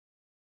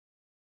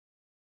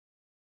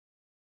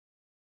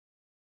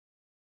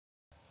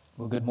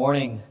Well, good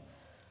morning,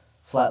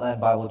 Flatland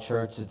Bible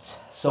Church. It's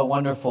so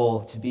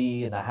wonderful to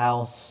be in the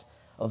house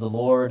of the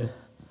Lord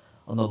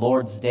on the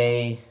Lord's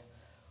Day,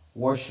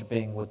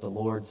 worshiping with the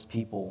Lord's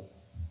people.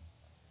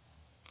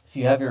 If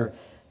you have your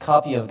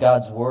copy of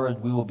God's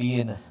Word, we will be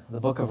in the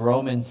book of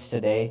Romans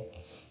today.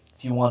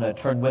 If you want to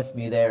turn with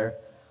me there,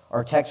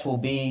 our text will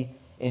be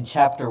in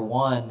chapter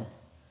 1.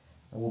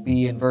 We'll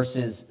be in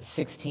verses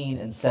 16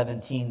 and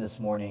 17 this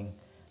morning.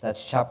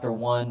 That's chapter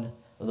 1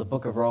 of the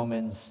book of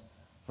Romans,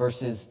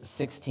 verses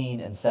 16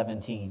 and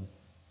 17.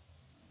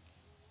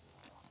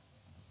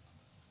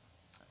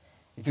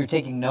 If you're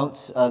taking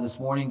notes this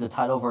morning, the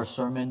title of our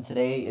sermon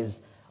today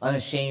is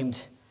Unashamed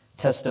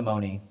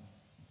Testimony.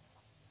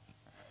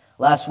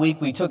 Last week,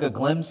 we took a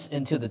glimpse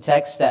into the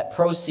text that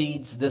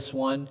precedes this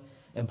one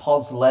in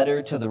Paul's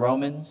letter to the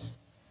Romans,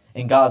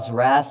 in God's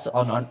wrath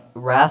on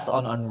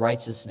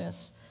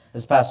unrighteousness.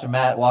 As Pastor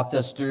Matt walked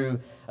us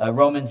through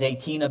Romans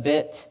 18 a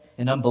bit,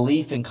 in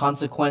unbelief and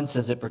consequence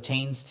as it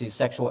pertains to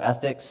sexual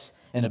ethics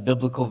and a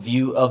biblical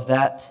view of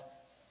that.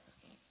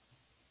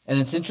 And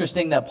it's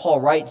interesting that Paul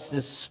writes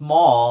this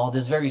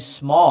very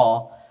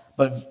small,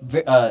 but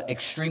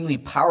extremely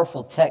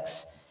powerful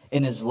text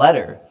in his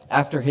letter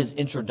after his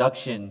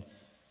introduction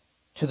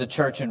to the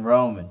church in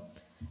Rome.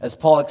 As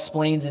Paul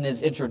explains in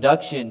his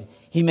introduction,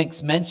 he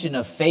makes mention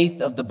of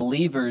faith of the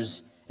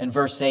believers in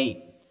verse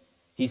 8.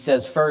 He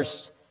says,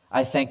 "First,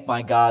 I thank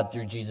my God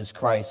through Jesus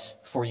Christ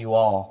for you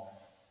all,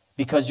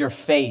 because your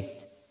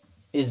faith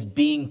is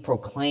being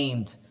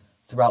proclaimed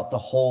throughout the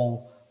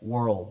whole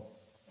world.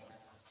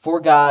 For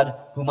God,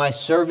 whom I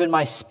serve in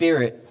my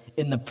spirit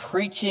in the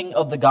preaching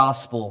of the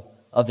gospel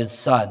of his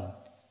Son,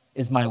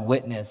 is my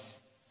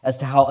witness as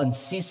to how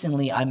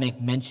unceasingly I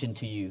make mention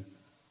to you,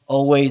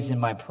 always in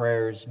my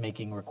prayers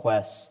making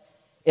requests,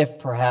 if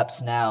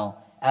perhaps now,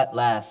 at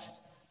last,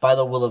 by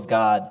the will of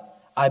God,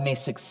 I may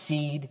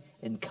succeed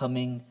in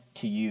coming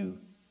to you."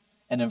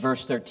 And in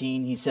verse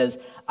 13, he says,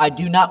 "I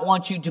do not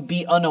want you to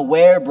be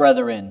unaware,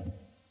 brethren,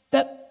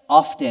 that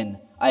often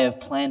I have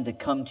planned to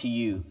come to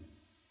you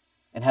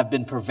and have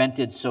been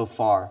prevented so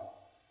far,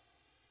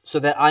 so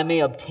that I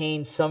may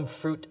obtain some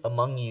fruit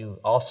among you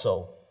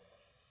also,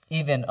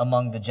 even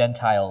among the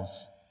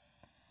Gentiles.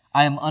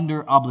 I am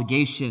under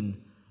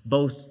obligation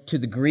both to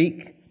the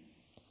Greek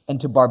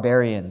and to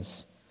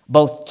barbarians,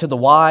 both to the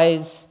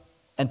wise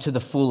and to the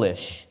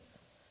foolish.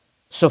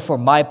 So for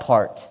my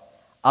part,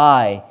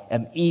 I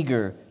am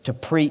eager to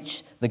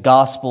preach the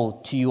gospel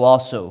to you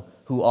also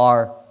who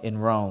are in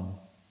Rome."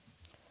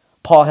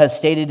 Paul has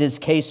stated his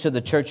case to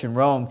the church in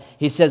Rome.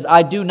 He says,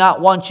 "I do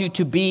not want you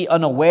to be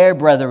unaware,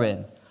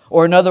 brethren."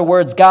 Or in other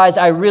words, guys,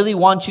 I really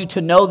want you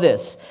to know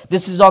this.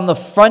 This is on the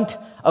front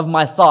of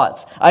my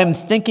thoughts. I am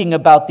thinking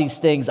about these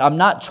things. I'm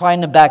not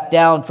trying to back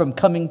down from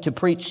coming to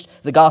preach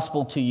the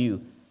gospel to you.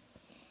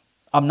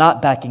 I'm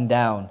not backing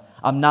down.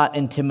 I'm not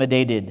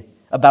intimidated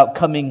about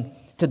coming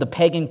to the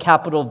pagan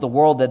capital of the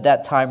world at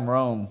that time,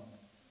 Rome.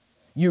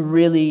 You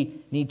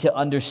really need to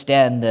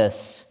understand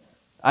this.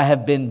 I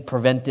have been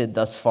prevented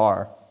thus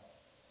far.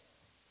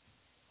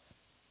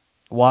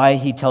 Why?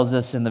 He tells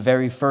us in the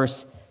very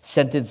first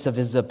sentence of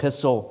his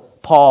epistle,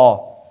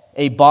 Paul,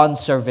 a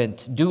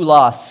bondservant,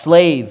 doulos,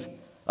 slave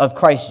of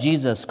Christ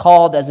Jesus,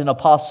 called as an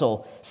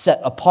apostle, set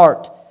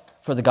apart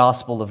for the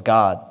gospel of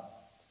God.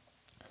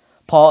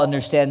 Paul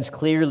understands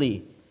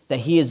clearly that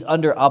he is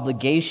under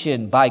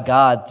obligation by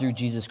God through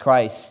Jesus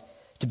Christ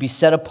to be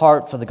set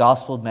apart for the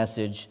gospel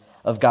message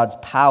of God's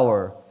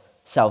power,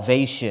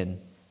 salvation,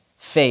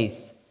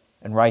 faith,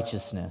 and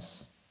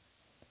righteousness.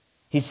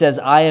 He says,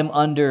 "I am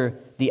under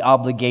the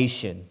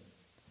obligation,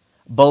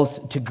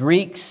 both to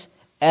Greeks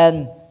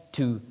and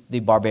to the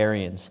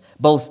barbarians,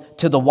 both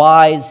to the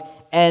wise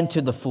and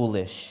to the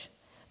foolish."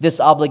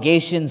 This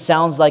obligation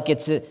sounds like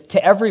it's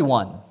to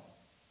everyone.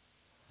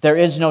 There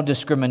is no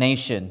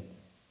discrimination.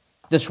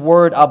 This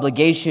word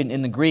obligation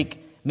in the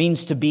Greek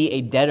means to be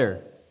a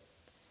debtor.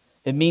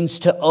 It means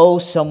to owe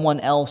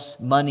someone else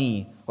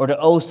money or to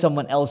owe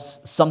someone else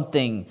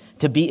something,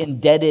 to be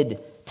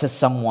indebted to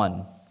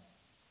someone.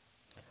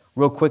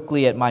 Real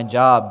quickly at my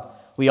job,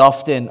 we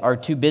often are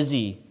too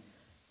busy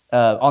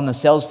on the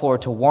sales floor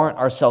to warrant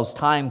ourselves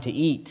time to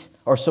eat,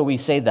 or so we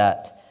say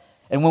that.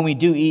 And when we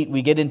do eat,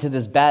 we get into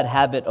this bad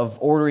habit of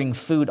ordering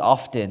food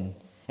often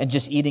and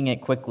just eating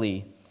it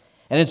quickly.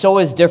 And it's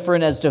always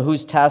different as to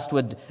who's tasked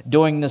with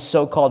doing this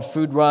so-called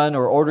food run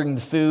or ordering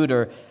the food,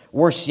 or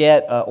worse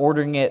yet,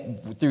 ordering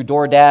it through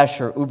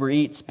DoorDash or Uber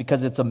Eats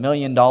because it's $1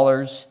 million.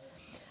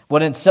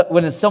 When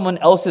it's someone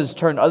else's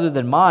turn other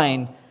than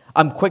mine,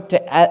 I'm quick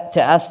to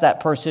ask that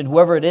person,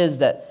 whoever it is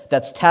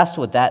that's tasked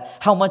with that,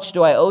 how much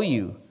do I owe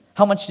you?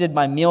 How much did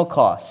my meal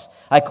cost?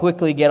 I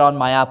quickly get on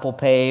my Apple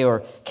Pay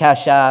or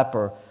Cash App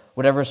or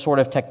whatever sort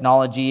of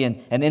technology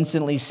and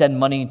instantly send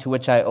money to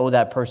which I owe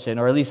that person,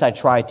 or at least I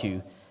try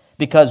to.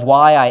 Because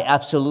why? I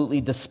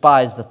absolutely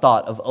despise the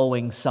thought of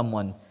owing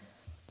someone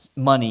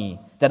money,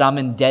 that I'm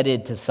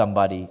indebted to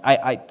somebody.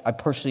 I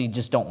personally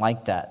just don't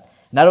like that.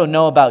 And I don't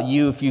know about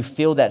you if you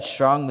feel that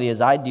strongly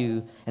as I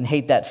do and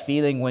hate that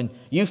feeling when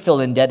you feel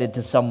indebted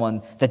to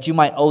someone, that you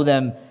might owe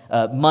them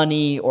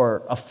money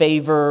or a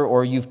favor,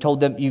 or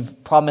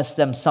you've promised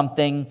them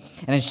something,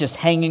 and it's just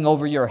hanging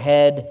over your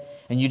head,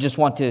 and you just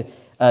want to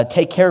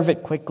take care of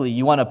it quickly.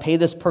 You want to pay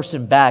this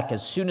person back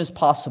as soon as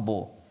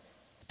possible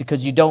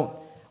because you don't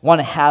want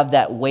to have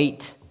that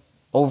weight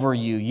over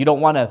you. You don't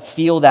want to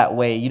feel that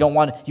way. You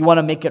want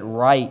to make it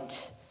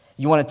right.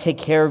 You want to take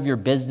care of your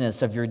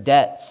business, of your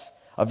debts,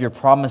 of your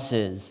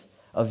promises,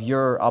 of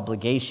your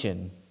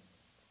obligation.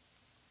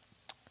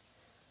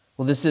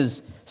 Well, this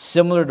is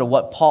similar to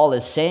what Paul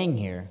is saying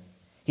here.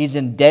 He's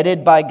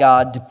indebted by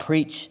God to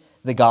preach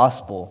the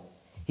gospel.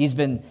 He's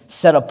been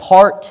set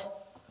apart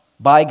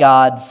by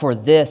God for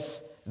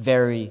this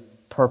very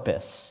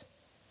purpose.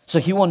 So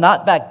he will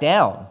not back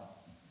down,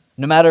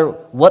 no matter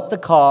what the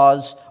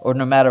cause or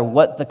no matter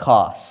what the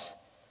cost.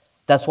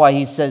 That's why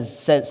he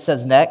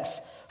says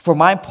next, "For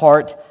my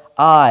part,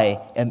 I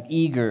am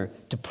eager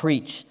to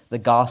preach the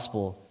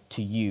gospel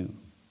to you."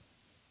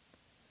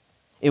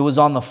 It was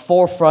on the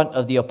forefront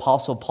of the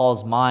Apostle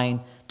Paul's mind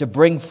to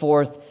bring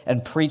forth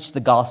and preach the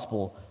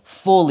gospel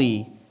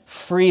fully,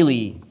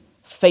 freely,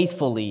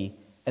 faithfully,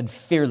 and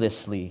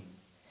fearlessly.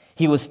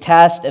 He was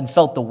tasked and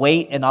felt the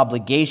weight and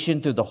obligation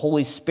through the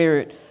Holy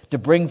Spirit to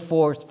bring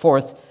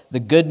forth the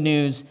good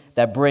news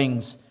that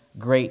brings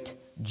great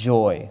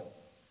joy.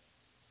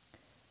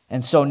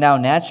 And so now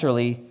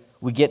naturally,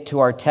 we get to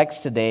our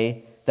text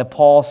today that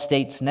Paul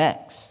states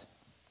next.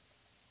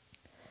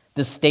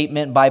 This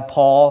statement by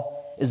Paul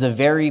is a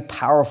very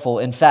powerful,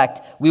 in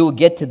fact, we will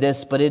get to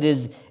this, but it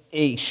is an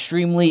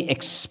extremely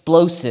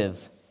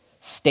explosive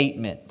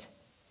statement.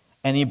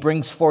 And he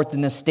brings forth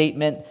in this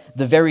statement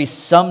the very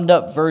summed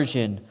up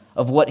version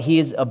of what he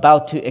is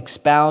about to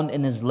expound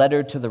in his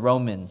letter to the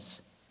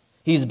Romans.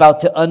 He's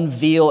about to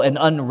unveil and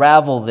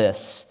unravel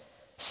this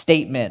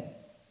statement,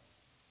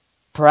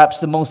 perhaps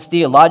the most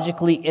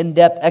theologically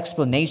in-depth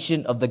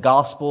explanation of the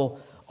gospel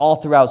all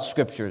throughout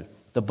Scripture,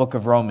 the book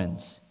of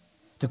Romans.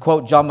 To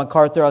quote John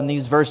MacArthur on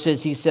these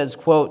verses, he says,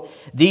 quote,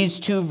 "These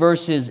two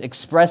verses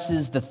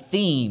expresses the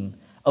theme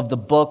of the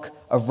book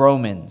of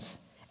Romans,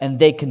 and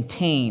they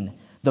contain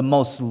the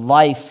most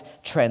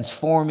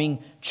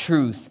life-transforming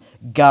truth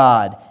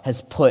God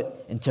has put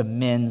into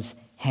men's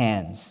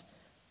hands.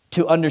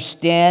 To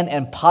understand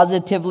and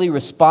positively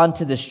respond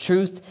to this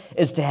truth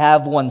is to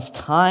have one's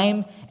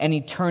time and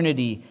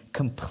eternity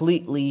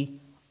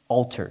completely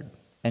altered."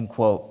 End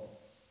quote.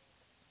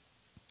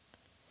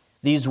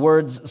 These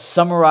words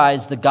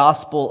summarize the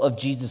gospel of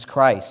Jesus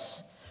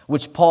Christ,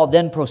 which Paul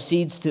then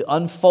proceeds to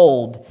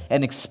unfold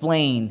and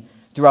explain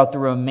throughout the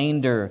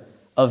remainder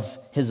of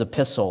his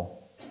epistle.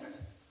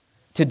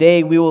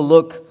 Today, we will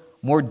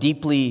look more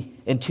deeply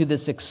into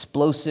this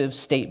explosive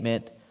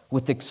statement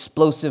with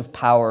explosive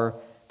power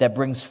that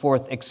brings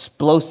forth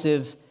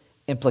explosive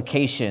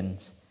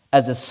implications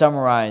as it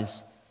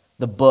summarizes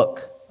the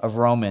book of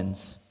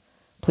Romans.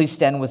 Please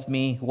stand with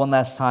me one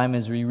last time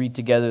as we read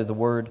together the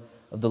word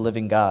of the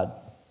living God.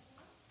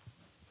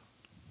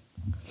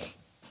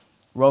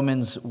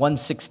 Romans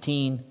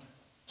 1:16,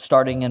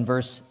 starting in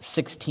verse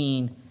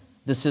 16,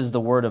 this is the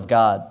word of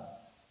God.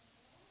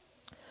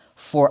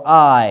 "For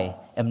I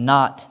am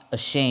not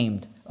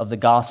ashamed of the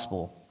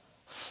gospel,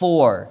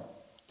 for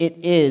it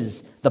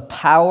is the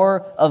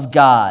power of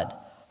God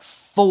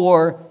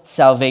for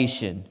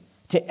salvation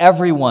to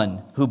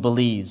everyone who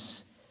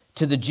believes,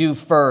 to the Jew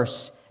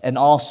first and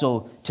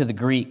also to the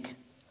Greek.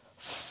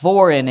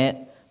 For in it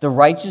the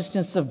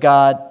righteousness of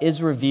God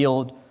is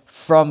revealed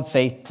from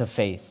faith to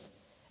faith.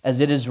 As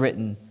it is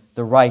written,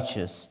 the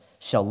righteous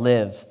shall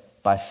live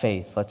by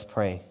faith." Let's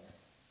pray.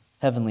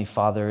 Heavenly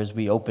Father, as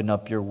we open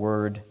up your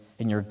word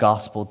and your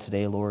gospel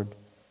today, Lord,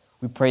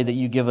 we pray that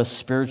you give us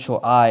spiritual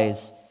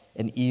eyes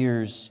and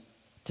ears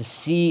to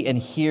see and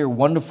hear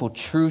wonderful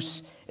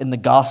truths in the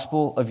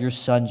gospel of your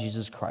Son,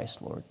 Jesus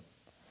Christ, Lord.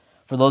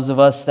 For those of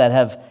us that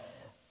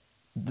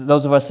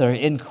are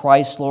in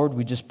Christ, Lord,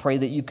 we just pray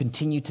that you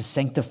continue to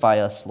sanctify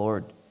us,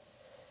 Lord.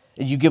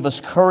 And you give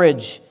us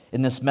courage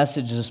in this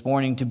message this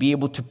morning to be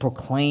able to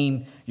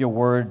proclaim your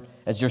word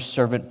as your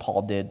servant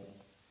Paul did.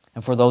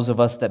 And for those of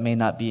us that may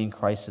not be in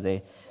Christ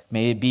today,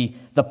 may it be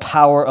the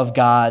power of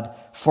God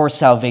for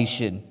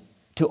salvation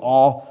to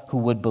all who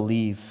would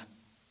believe.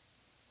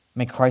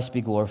 May Christ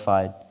be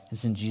glorified.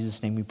 It's in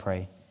Jesus' name we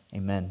pray.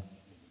 Amen.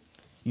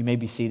 You may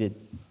be seated.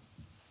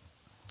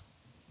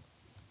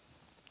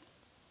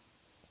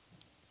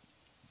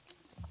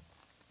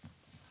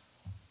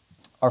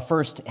 Our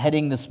first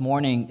heading this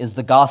morning is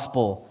the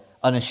gospel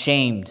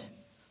unashamed.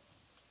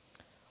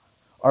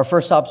 Our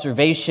first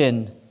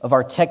observation of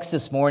our text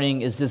this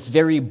morning is this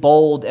very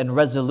bold and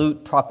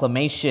resolute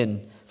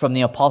proclamation from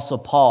the Apostle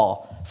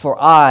Paul,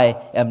 "For I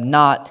am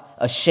not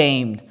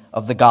ashamed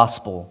of the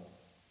gospel."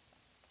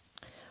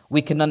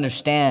 We can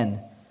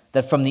understand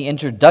that from the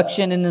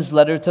introduction in his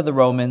letter to the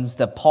Romans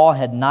that Paul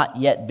had not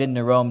yet been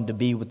to Rome to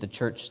be with the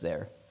church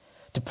there,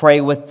 to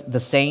pray with the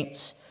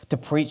saints, to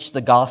preach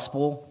the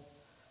gospel.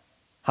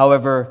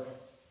 However,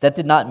 that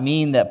did not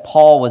mean that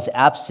Paul was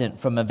absent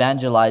from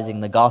evangelizing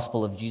the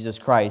gospel of Jesus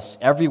Christ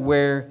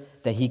everywhere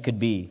that he could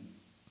be.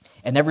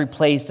 and every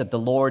place that the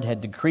Lord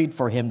had decreed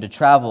for him to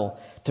travel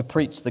to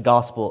preach the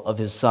gospel of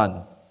his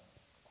Son.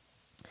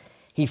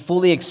 He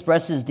fully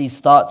expresses these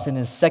thoughts in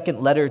his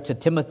second letter to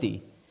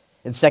Timothy.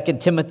 In 2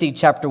 Timothy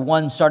chapter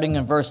 1, starting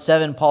in verse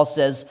 7, Paul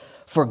says,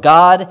 "For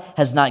God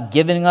has not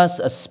given us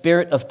a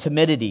spirit of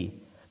timidity,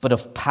 but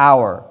of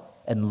power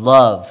and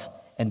love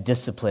and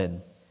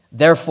discipline.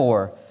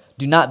 Therefore,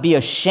 do not be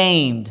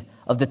ashamed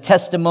of the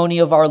testimony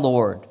of our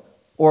Lord,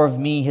 or of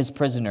me, his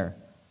prisoner,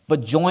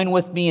 but join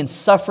with me in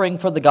suffering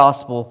for the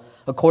gospel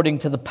according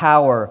to the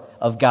power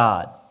of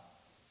God,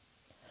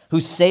 who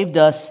saved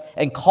us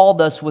and called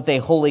us with a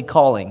holy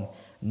calling,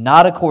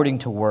 not according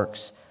to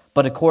works,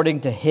 but according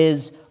to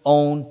his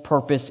own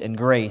purpose and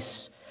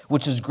grace,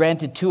 which was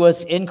granted to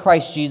us in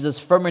Christ Jesus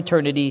from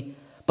eternity,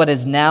 but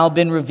has now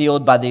been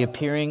revealed by the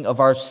appearing of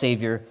our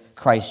Savior,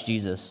 Christ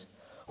Jesus,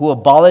 who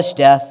abolished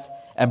death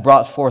and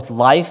brought forth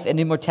life and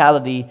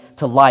immortality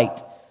to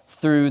light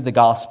through the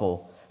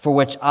gospel, for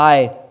which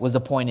I was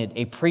appointed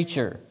a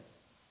preacher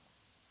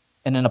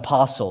and an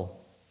apostle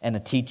and a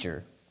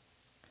teacher.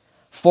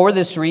 For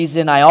this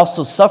reason I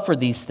also suffer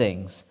these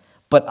things,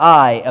 but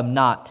I am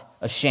not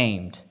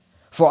ashamed.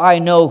 For I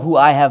know who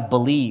I have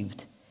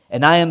believed,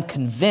 and I am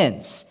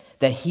convinced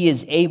that he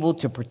is able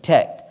to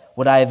protect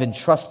what I have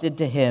entrusted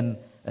to him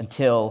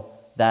until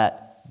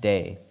that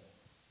day."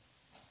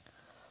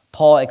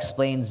 Paul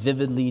explains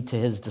vividly to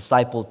his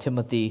disciple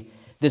Timothy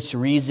this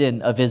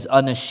reason of his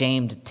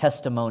unashamed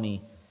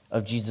testimony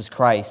of Jesus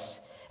Christ,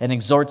 and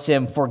exhorts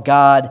him, "For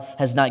God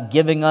has not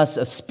given us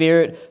a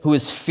spirit who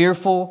is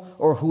fearful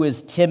or who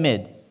is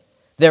timid.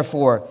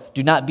 Therefore,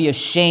 do not be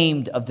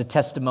ashamed of the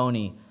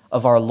testimony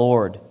of our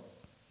Lord."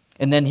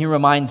 And then he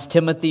reminds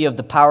Timothy of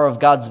the power of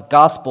God's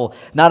gospel,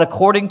 not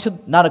according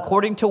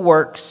to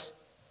works,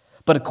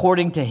 but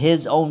according to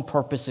his own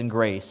purpose and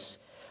grace,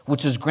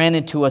 which was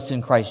granted to us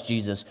in Christ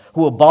Jesus,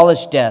 who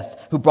abolished death,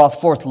 who brought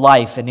forth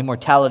life and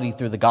immortality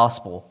through the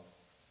gospel.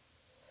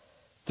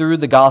 Through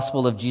the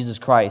gospel of Jesus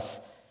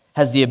Christ,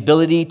 has the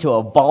ability to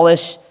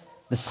abolish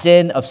the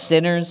sin of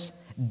sinners,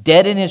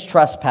 dead in his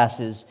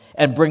trespasses,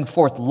 and bring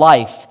forth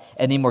life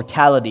and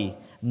immortality,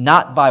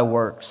 not by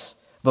works,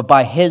 but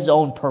by his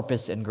own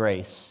purpose and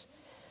grace.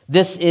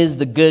 This is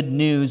the good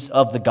news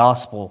of the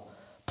gospel.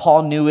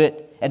 Paul knew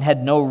it and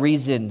had no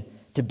reason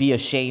to be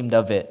ashamed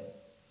of it.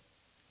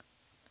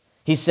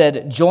 He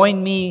said,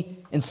 "Join me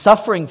in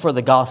suffering for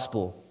the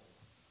gospel."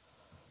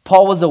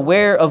 Paul was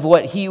aware of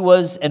what he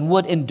was and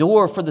would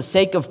endure for the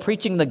sake of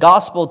preaching the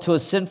gospel to a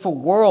sinful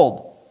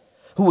world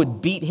who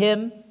would beat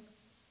him,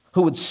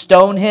 who would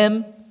stone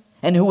him,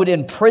 and who would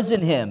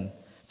imprison him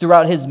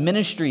throughout his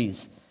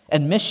ministries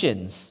and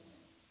missions.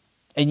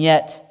 And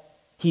yet,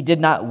 he did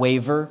not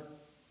waver.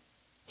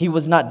 He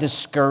was not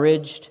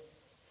discouraged.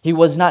 He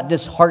was not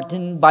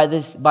disheartened by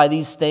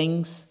these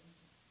things.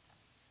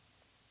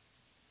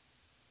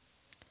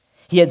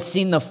 He had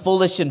seen the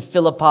foolish in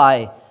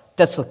Philippi,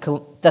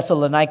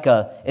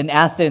 Thessalonica, in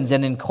Athens,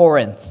 and in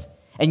Corinth.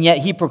 And yet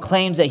he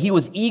proclaims that he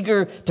was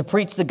eager to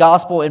preach the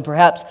gospel in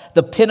perhaps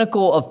the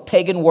pinnacle of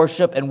pagan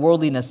worship and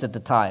worldliness at the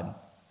time,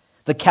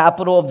 the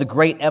capital of the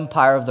great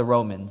empire of the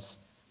Romans,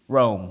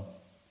 Rome.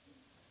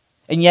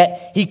 And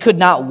yet he could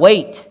not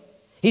wait.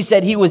 He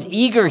said he was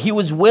eager, he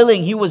was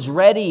willing, he was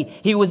ready,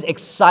 he was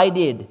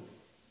excited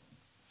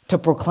to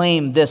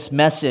proclaim this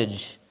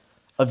message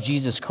of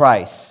Jesus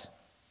Christ.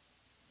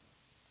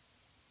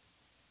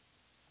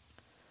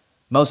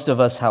 Most of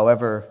us,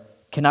 however,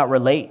 cannot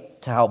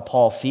relate to how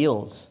Paul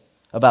feels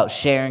about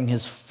sharing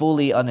his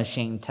fully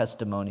unashamed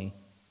testimony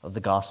of the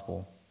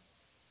gospel.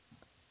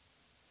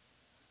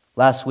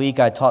 Last week,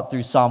 I taught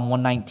through Psalm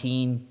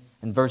 119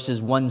 and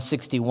verses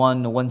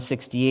 161 to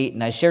 168,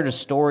 and I shared a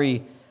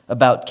story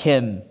about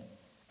Kim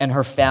and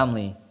her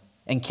family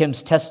and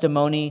Kim's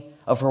testimony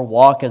of her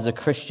walk as a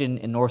Christian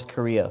in North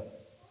Korea.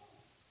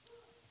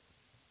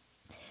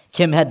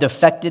 Kim had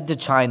defected to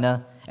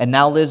China and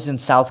now lives in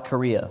South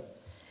Korea.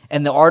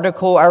 And the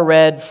article I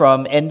read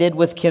from ended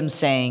with Kim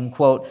saying,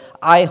 quote,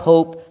 "I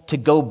hope to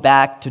go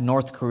back to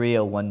North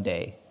Korea one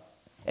day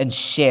and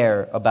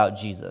share about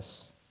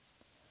Jesus."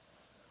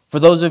 For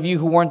those of you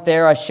who weren't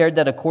there, I shared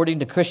that according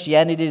to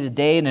Christianity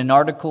Today, in an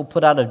article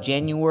put out of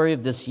January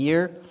of this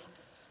year,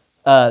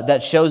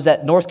 that shows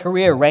that North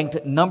Korea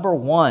ranked number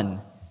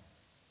one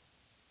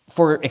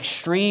for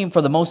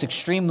the most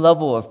extreme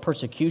level of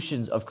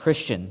persecutions of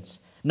Christians,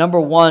 number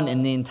one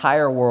in the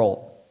entire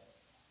world.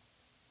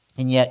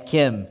 And yet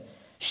Kim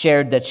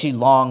shared that she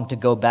longed to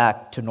go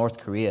back to North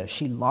Korea.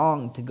 She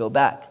longed to go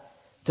back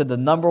to the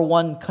number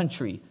one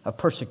country of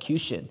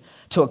persecution,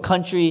 to a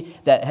country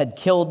that had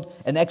killed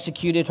and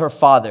executed her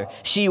father.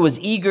 She was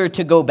eager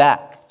to go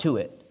back to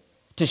it,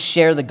 to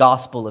share the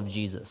gospel of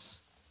Jesus.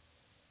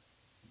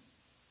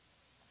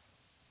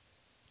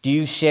 Do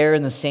you share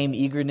in the same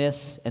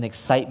eagerness and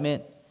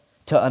excitement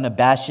to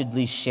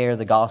unabashedly share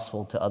the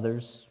gospel to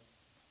others?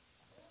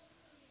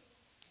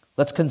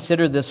 Let's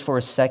consider this for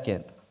a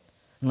second.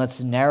 And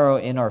let's narrow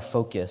in our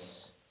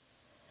focus.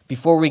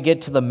 Before we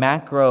get to the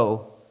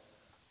macro,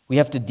 we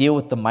have to deal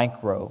with the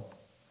micro.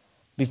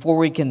 before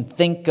we can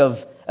think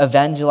of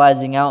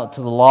evangelizing out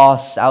to the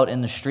lost out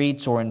in the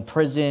streets or in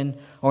prison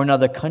or in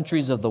other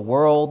countries of the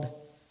world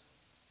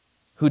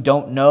who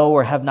don't know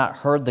or have not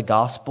heard the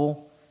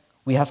gospel,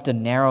 we have to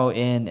narrow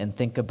in and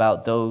think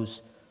about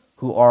those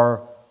who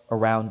are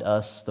around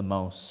us the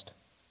most.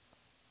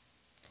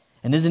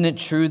 And isn't it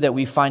true that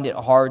we find it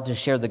hard to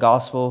share the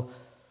gospel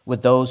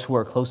with those who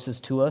are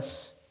closest to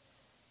us,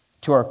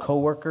 to our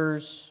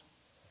coworkers,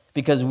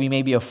 because we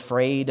may be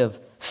afraid of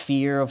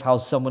fear of how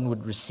someone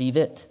would receive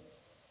it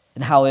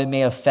and how it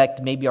may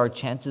affect maybe our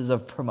chances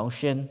of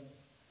promotion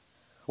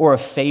or a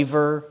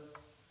favor,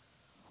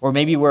 or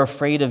maybe we're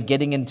afraid of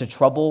getting into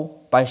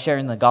trouble by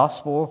sharing the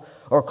gospel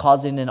or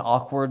causing an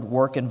awkward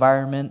work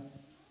environment.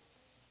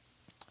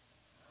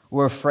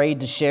 We're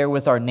afraid to share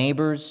with our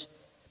neighbors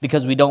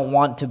because we don't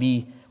want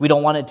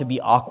it to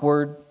be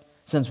awkward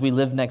since we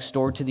live next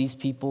door to these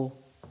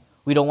people.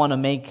 We don't want to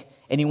make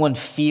anyone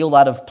feel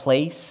out of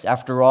place.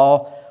 After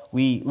all,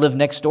 we live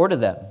next door to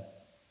them.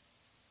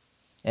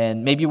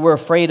 And maybe we're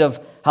afraid of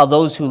how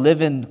those who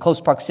live in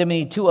close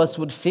proximity to us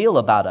would feel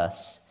about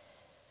us.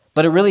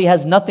 But it really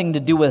has nothing to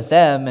do with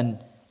them and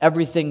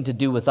everything to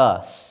do with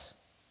us.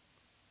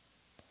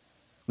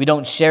 We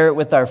don't share it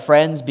with our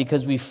friends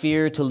because we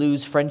fear to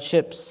lose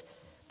friendships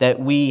that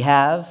we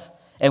have,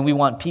 and we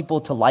want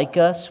people to like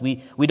us.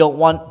 We don't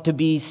want to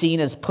be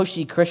seen as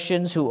pushy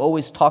Christians who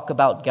always talk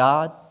about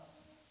God.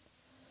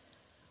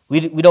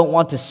 We don't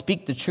want to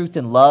speak the truth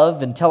in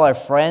love and tell our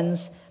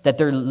friends that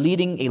they're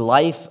leading a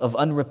life of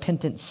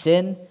unrepentant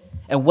sin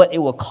and what it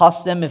will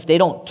cost them if they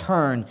don't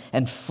turn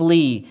and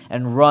flee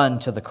and run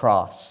to the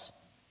cross.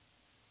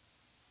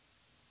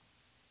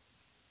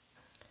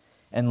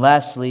 And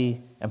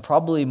lastly, and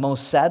probably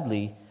most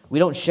sadly, we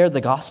don't share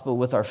the gospel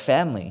with our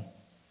family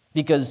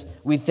because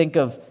we think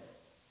of,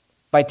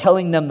 by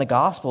telling them the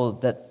gospel,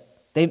 that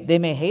they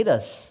may hate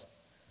us,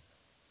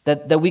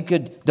 that we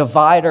could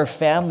divide our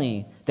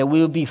family, that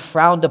we would be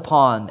frowned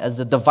upon as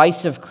a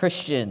divisive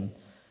Christian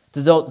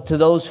to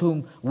those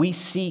whom we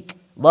seek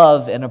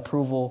love and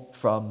approval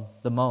from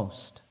the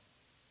most.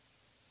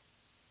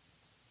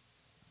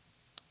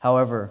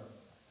 However,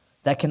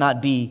 that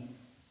cannot be,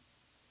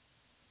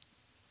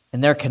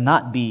 and there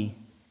cannot be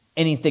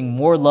anything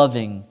more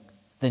loving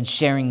than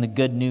sharing the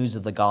good news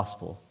of the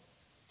gospel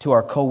to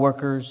our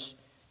coworkers,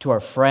 to our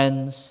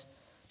friends,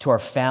 to our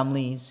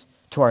families,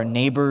 to our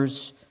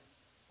neighbors,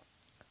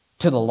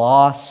 to the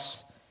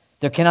lost.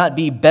 There cannot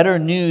be better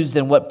news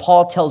than what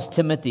Paul tells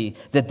Timothy,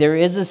 that there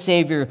is a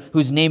Savior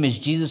whose name is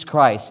Jesus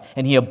Christ,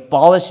 and he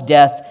abolished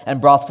death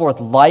and brought forth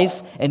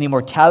life and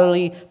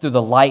immortality through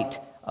the light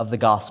of the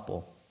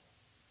gospel.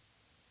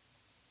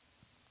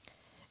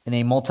 In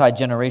a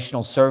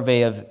multi-generational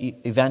survey of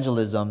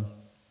evangelism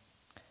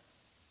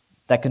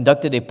that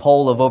conducted a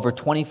poll of over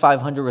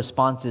 2,500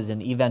 responses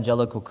in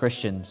evangelical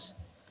Christians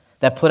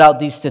that put out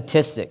these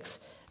statistics,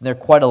 and they're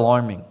quite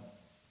alarming.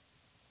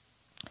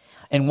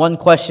 And one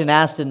question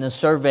asked in the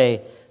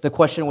survey, the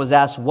question was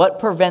asked, what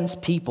prevents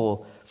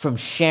people from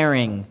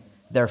sharing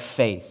their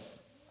faith?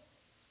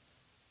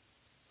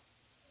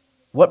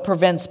 What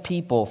prevents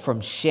people from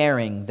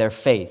sharing their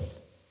faith?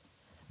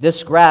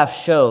 This graph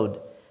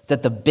showed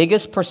that the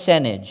biggest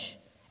percentage,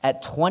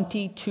 at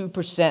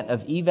 22%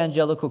 of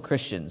evangelical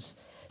Christians,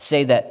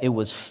 say that it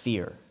was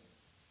fear,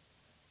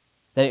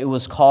 that it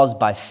was caused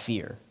by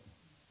fear.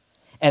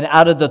 And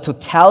out of the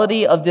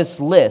totality of this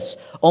list,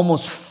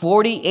 almost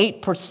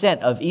 48%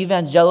 of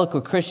evangelical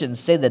Christians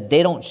say that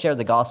they don't share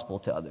the gospel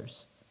to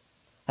others.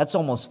 That's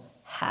almost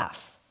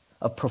half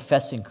of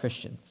professing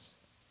Christians.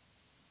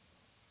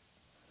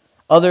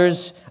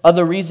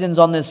 Other reasons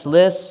on this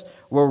list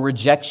were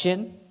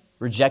rejection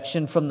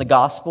from the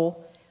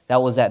gospel.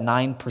 That was at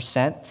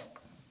 9%.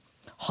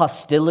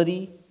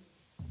 Hostility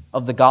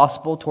of the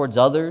gospel towards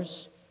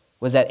others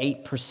was at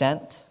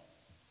 8%.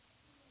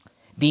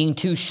 Being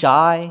too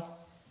shy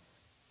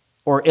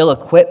or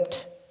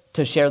ill-equipped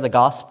to share the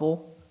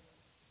gospel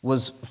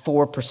was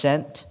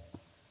 4%.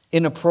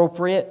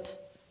 Inappropriate,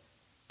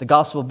 the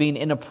gospel being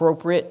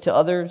inappropriate to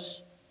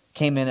others,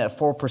 came in at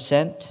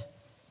 4%.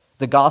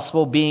 The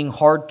gospel being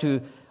hard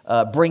to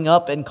bring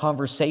up in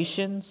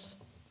conversations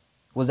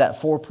was at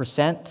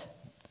 4%.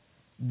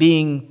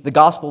 The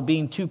gospel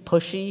being too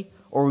pushy,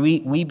 or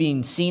we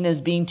being seen as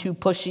being too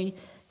pushy,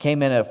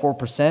 came in at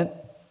 4%.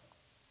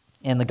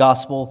 And the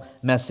gospel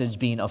message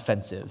being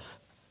offensive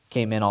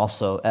came in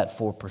also at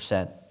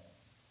 4%.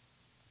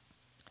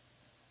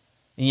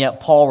 And yet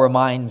Paul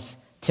reminds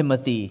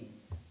Timothy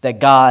that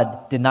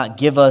God did not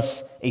give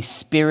us a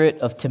spirit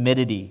of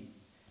timidity.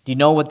 Do you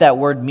know what that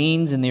word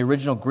means in the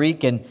original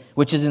Greek, and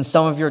which is in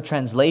some of your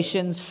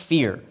translations?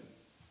 Fear.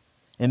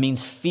 It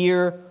means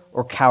fear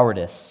or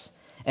cowardice.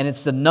 And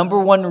it's the number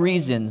one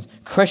reason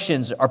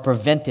Christians are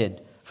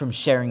prevented from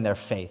sharing their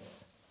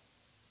faith.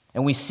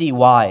 And we see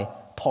why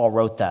Paul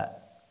wrote that.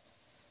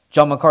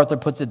 John MacArthur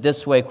puts it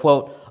this way,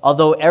 quote,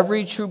 "Although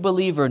every true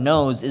believer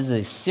knows it is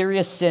a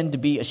serious sin to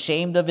be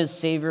ashamed of his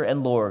Savior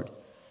and Lord,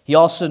 he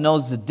also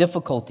knows the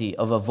difficulty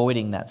of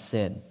avoiding that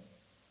sin.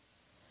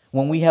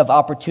 When we have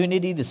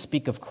opportunity to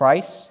speak of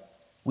Christ,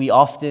 We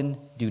often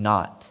do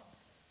not.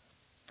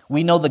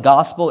 We know the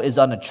gospel is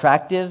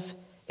unattractive,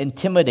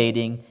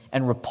 intimidating,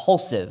 and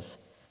repulsive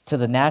to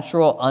the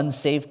natural,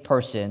 unsaved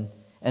person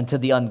and to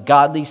the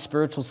ungodly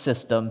spiritual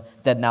system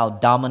that now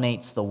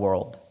dominates the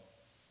world.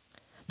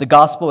 The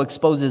gospel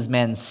exposes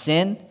man's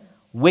sin,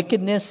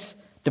 wickedness,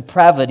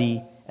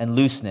 depravity, and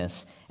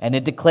looseness, and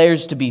it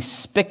declares to be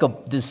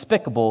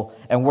despicable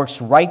and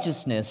works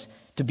righteousness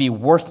to be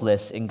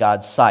worthless in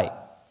God's sight.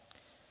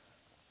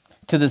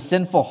 To the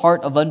sinful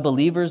heart of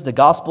unbelievers, the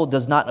gospel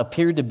does not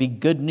appear to be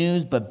good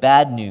news, but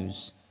bad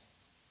news.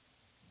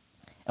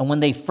 And when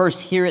they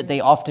first hear it,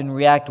 they often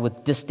react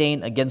with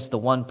disdain against the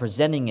one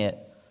presenting it,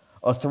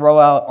 or throw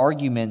out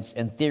arguments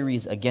and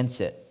theories against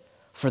it.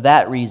 For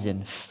that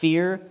reason,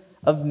 fear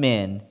of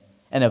men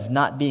and of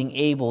not being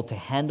able to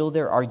handle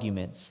their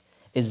arguments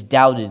is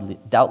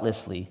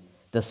doubtlessly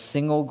the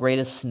single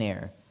greatest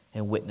snare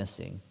in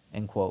witnessing.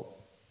 End quote.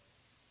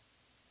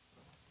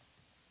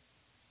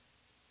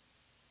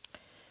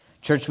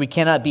 Church, we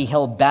cannot be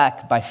held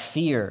back by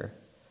fear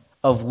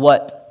of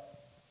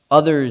what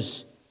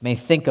others may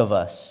think of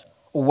us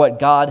or what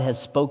God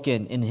has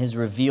spoken in His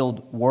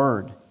revealed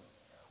word.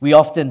 We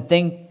often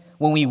think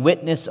when we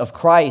witness of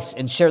Christ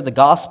and share the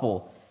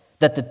gospel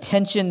that the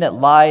tension that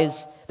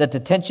lies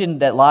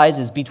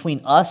is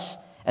between us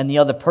and the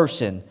other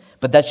person,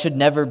 but that should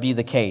never be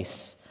the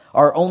case.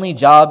 Our only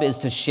job is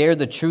to share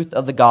the truth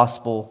of the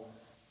gospel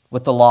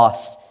with the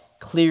lost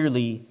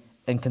clearly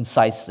and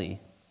concisely,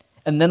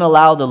 and then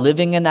allow the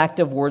living and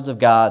active words of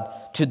God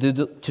to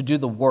do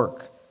the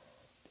work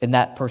in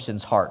that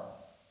person's heart.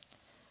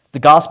 The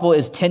gospel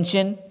is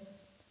tension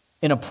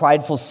in a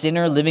prideful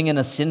sinner living in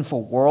a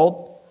sinful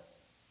world.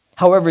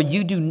 However,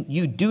 you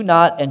do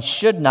not and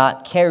should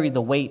not carry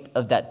the weight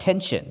of that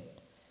tension.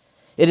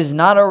 It is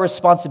not our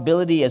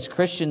responsibility as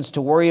Christians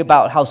to worry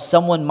about how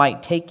someone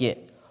might take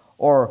it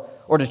or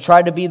to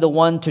try to be the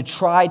one to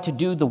try to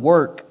do the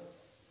work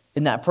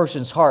in that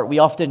person's heart. We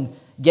often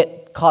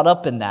get caught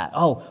up in that.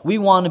 Oh, we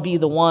want to be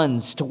the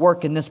ones to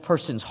work in this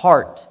person's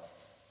heart.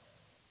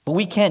 But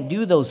we can't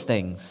do those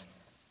things.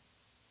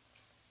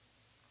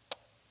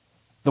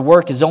 The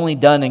work is only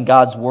done in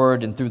God's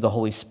word and through the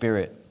Holy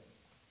Spirit.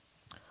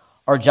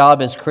 Our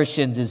job as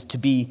Christians is to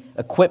be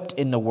equipped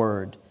in the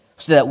word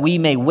so that we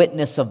may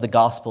witness of the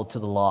gospel to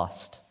the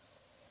lost.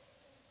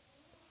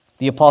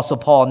 The Apostle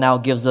Paul now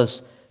gives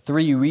us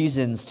 3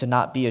 reasons to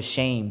not be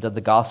ashamed of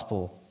the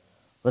gospel.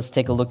 Let's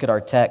take a look at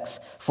our text.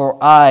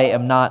 For I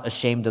am not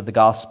ashamed of the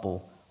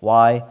gospel.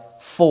 Why?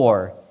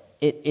 For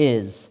it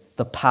is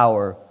the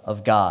power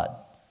of God.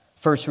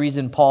 First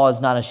reason Paul is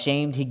not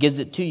ashamed, he gives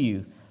it to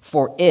you.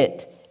 For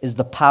it is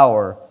the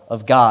power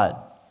of God.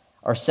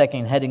 Our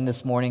second heading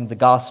this morning, the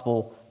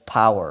gospel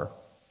power.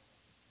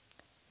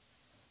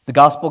 The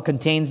gospel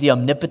contains the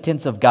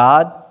omnipotence of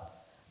God.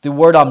 The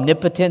word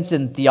omnipotence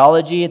in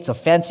theology, it's a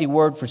fancy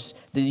word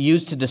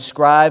used to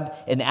describe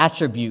an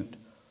attribute,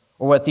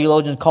 or what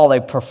theologians call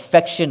a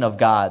perfection of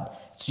God.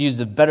 It's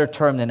used a better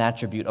term than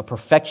attribute, a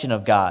perfection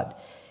of God.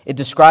 It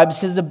describes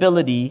His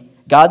ability,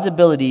 God's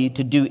ability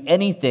to do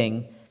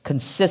anything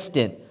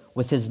consistent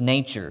with His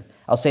nature.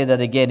 I'll say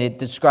that again. It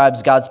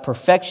describes God's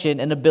perfection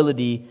and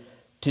ability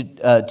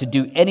to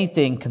do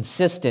anything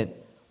consistent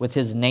with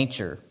His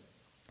nature.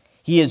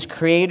 He is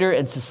creator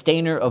and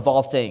sustainer of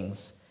all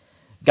things.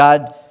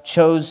 God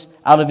chose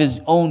out of His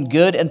own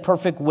good and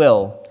perfect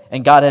will,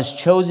 and God has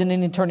chosen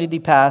in eternity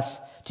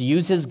past to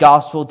use His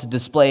gospel to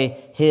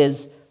display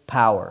His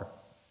power.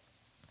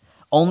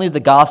 Only the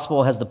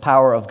gospel has the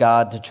power of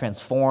God to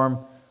transform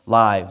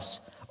lives.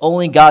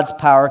 Only God's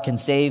power can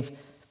save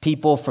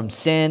people from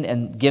sin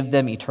and give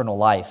them eternal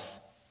life.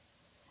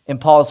 In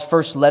Paul's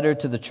first letter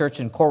to the church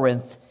in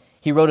Corinth,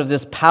 he wrote of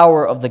this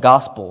power of the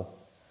gospel.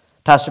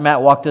 Pastor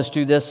Matt walked us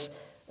through this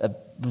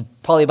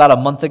probably about a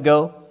month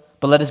ago,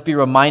 but let us be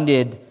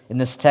reminded in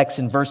this text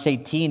in verse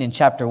 18 in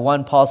chapter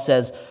 1, Paul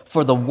says,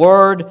 "For the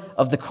word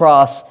of the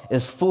cross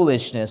is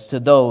foolishness to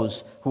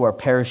those who are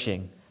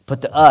perishing,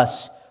 but to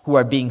us who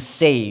are being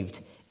saved,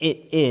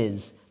 it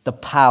is the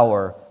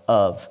power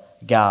of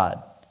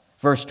God."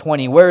 Verse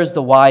 20, where is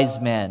the wise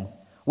man?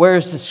 Where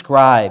is the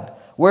scribe?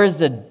 Where is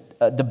the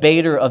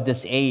debater of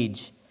this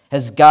age?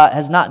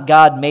 Has not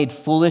God made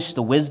foolish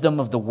the wisdom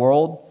of the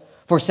world?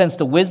 For since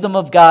the wisdom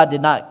of God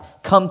did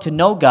not come to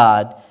know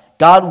God,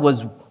 God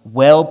was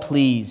well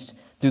pleased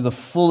through the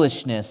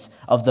foolishness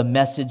of the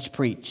message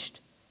preached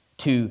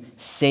to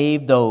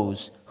save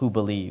those who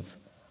believe.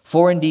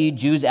 For indeed,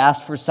 Jews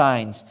ask for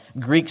signs,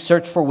 Greeks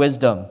search for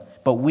wisdom,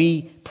 but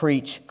we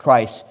preach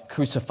Christ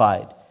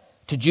crucified.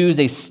 To Jews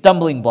a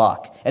stumbling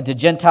block, and to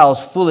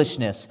Gentiles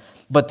foolishness.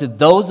 But to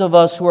those of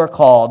us who are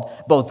called,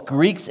 both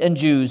Greeks and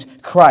Jews,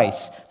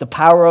 Christ, the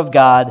power of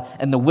God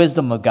and the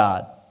wisdom of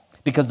God.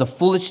 Because the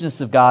foolishness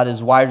of God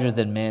is wiser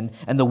than men,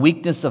 and the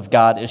weakness of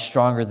God is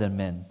stronger than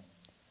men.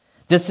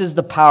 This is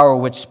the power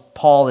which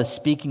Paul is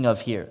speaking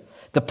of here.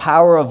 The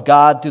power of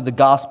God through the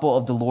gospel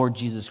of the Lord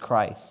Jesus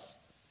Christ.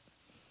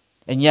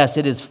 And yes,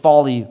 it is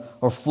folly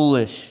or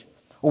foolish,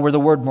 or where the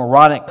word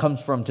moronic comes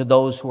from, to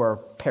those who are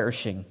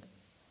perishing.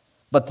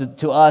 But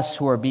to us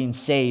who are being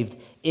saved,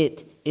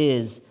 it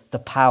is the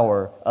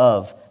power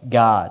of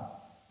God.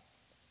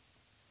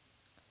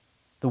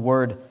 The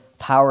word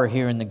power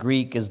here in the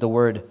Greek is the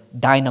word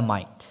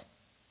dynamite.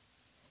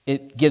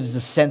 It gives the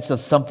sense of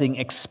something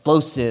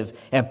explosive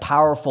and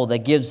powerful that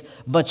gives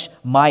much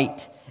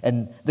might.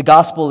 And the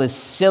gospel is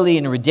silly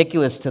and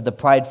ridiculous to the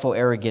prideful,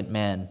 arrogant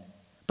man.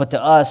 But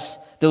to us,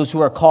 those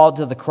who are called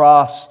to the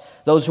cross,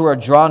 those who are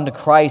drawn to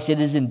Christ,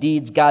 it is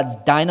indeed God's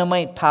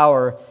dynamite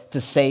power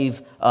to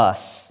save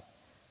us.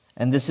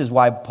 And this is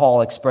why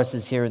Paul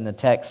expresses here in the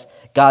text,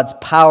 God's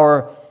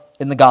power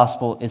in the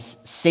gospel is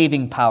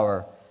saving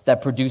power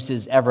that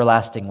produces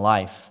everlasting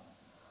life.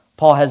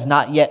 Paul has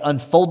not yet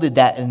unfolded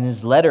that in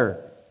his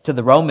letter to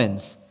the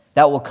Romans.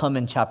 That will come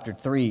in chapter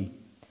 3.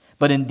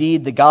 But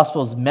indeed, the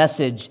gospel's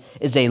message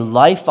is a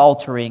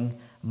life-altering,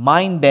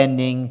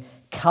 mind-bending,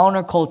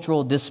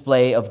 countercultural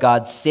display of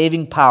God's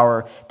saving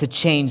power to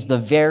change the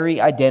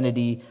very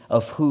identity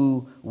of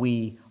who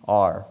we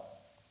are.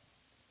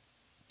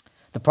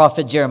 The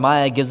prophet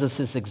Jeremiah gives us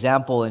this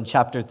example in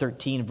chapter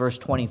 13, verse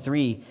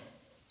 23.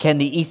 Can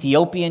the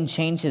Ethiopian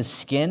change his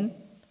skin,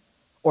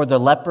 or the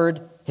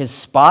leopard his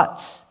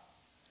spots?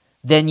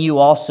 Then you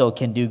also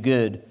can do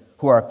good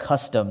who are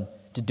accustomed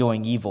to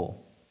doing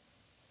evil.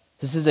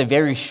 This is a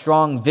very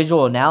strong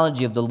visual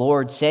analogy of the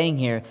Lord saying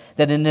here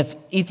that if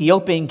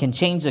Ethiopian can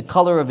change the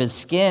color of his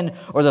skin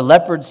or the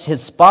leopard's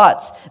his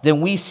spots,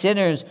 then we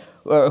sinners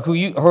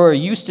who are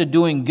used to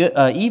doing good,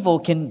 evil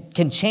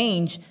can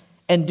change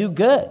and do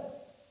good.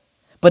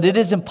 But it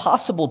is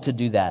impossible to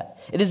do that.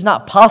 It is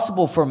not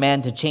possible for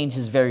man to change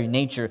his very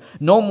nature,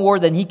 no more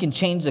than he can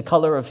change the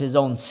color of his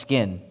own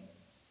skin.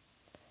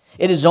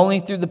 It is only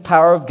through the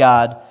power of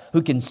God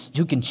who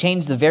can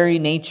change the very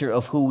nature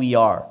of who we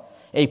are.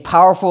 A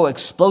powerful,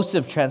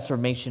 explosive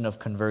transformation of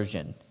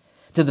conversion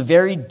to the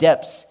very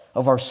depths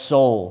of our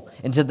soul,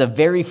 into the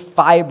very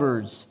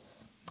fibers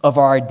of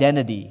our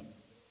identity.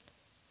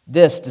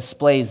 This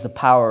displays the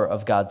power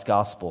of God's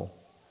gospel.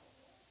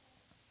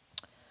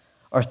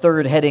 Our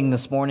third heading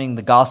this morning,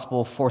 the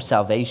gospel for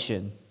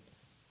salvation.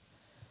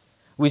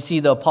 We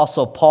see the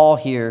Apostle Paul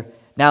here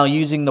now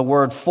using the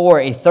word for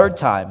a third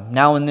time,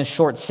 now in this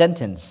short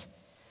sentence.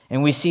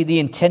 And we see the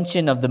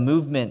intention of the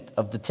movement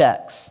of the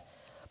text.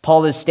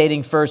 Paul is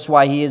stating first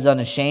why he is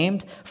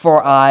unashamed.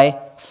 For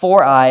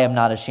I am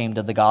not ashamed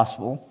of the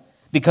gospel,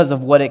 because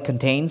of what it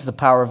contains, the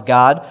power of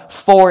God.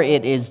 For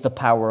it is the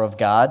power of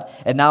God.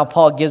 And now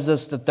Paul gives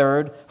us the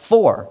third,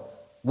 for.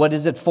 What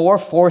is it for?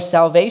 For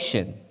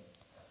salvation.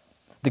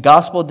 The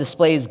gospel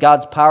displays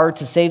God's power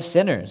to save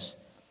sinners.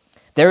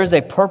 There is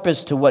a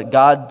purpose to what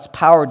God's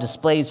power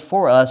displays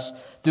for us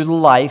through the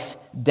life,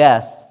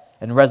 death,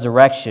 and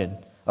resurrection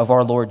of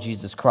our Lord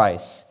Jesus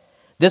Christ.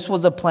 This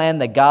was a plan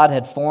that God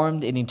had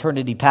formed in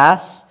eternity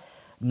past,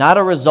 not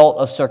a result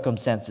of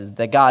circumstances,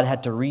 that God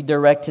had to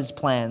redirect his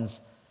plans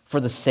for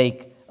the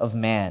sake of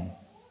man.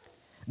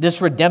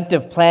 This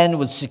redemptive plan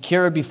was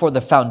secured before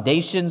the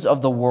foundations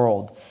of the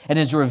world and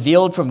is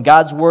revealed from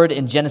God's word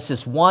in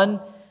Genesis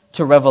 1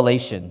 to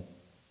Revelation.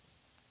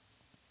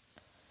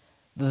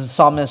 The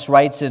psalmist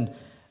writes in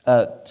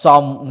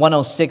Psalm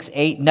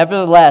 106:8,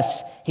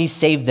 Nevertheless, he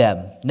saved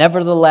them.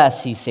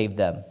 Nevertheless, he saved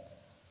them.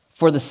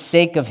 For the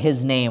sake of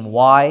his name.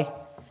 Why?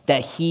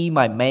 That he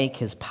might make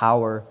his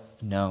power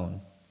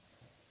known.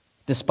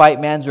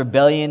 Despite man's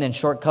rebellion and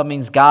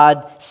shortcomings,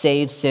 God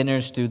saves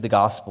sinners through the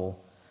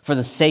gospel. For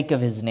the sake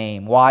of his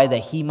name. Why? That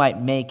he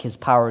might make his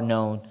power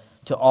known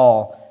to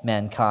all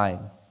mankind.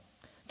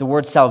 The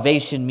word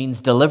salvation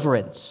means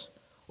deliverance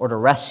or to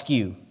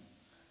rescue.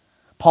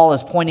 Paul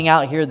is pointing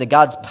out here that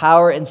God's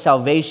power in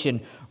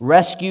salvation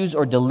rescues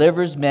or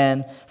delivers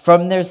men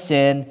from their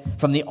sin,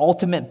 from the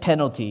ultimate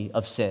penalty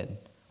of sin,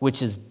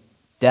 which is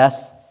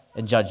death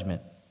and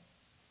judgment.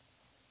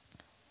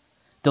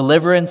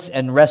 Deliverance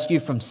and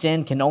rescue from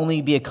sin can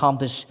only be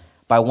accomplished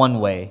by one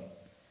way,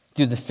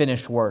 through the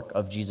finished work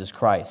of Jesus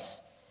Christ.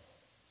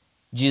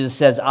 Jesus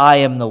says, I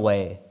am the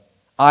way,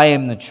 I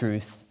am the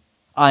truth,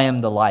 I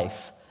am the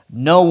life.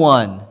 No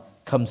one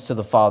comes to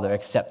the Father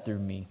except through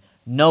me.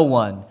 No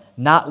one,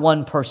 not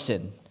one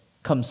person,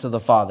 comes to the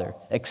Father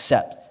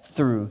except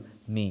through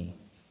me.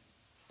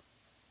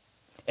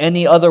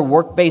 Any other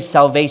work-based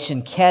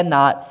salvation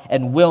cannot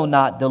and will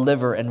not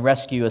deliver and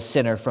rescue a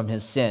sinner from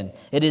his sin.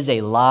 It is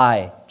a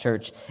lie,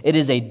 church. It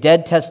is a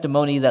dead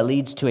testimony that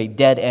leads to a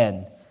dead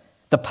end.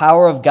 The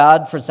power of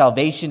God for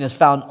salvation is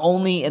found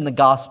only in the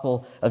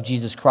gospel of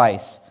Jesus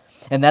Christ.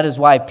 And that is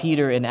why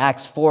Peter in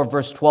Acts 4,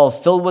 verse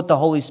 12, filled with the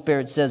Holy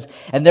Spirit, says,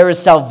 And there is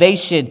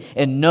salvation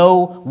in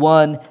no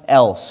one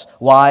else.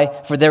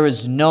 Why? For there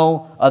is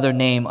no other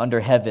name under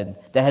heaven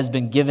that has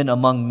been given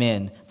among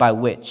men by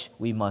which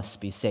we must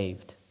be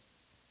saved.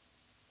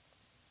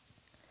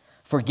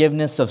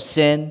 Forgiveness of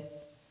sin,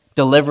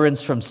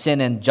 deliverance from sin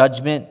and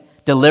judgment,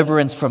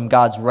 deliverance from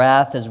God's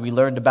wrath, as we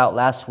learned about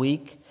last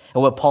week,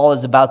 and what Paul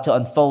is about to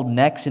unfold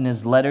next in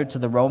his letter to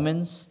the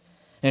Romans.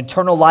 An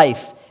eternal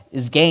life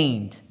is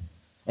gained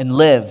and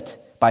lived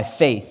by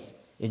faith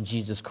in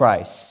Jesus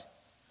Christ.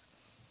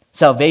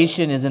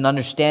 Salvation is an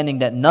understanding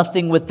that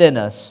nothing within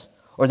us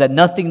or that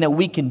nothing that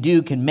we can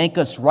do can make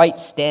us right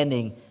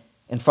standing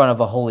in front of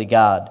a holy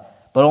God,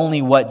 but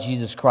only what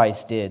Jesus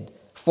Christ did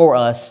for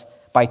us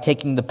by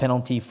taking the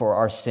penalty for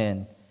our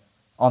sin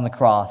on the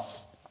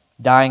cross,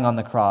 dying on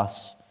the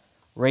cross,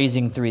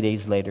 raising 3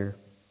 days later,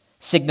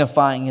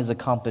 signifying his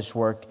accomplished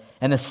work,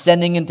 and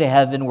ascending into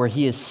heaven where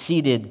he is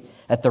seated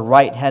at the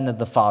right hand of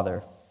the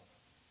Father,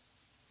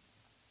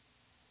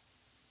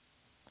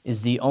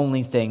 is the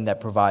only thing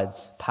that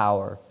provides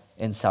power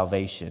in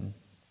salvation.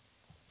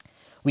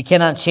 We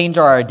cannot change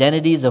our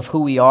identities of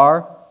who we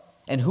are.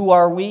 And who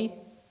are we?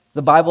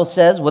 The Bible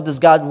says, what does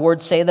God's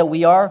word say that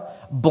we are?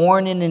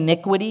 Born in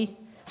iniquity,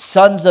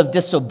 sons of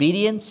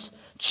disobedience,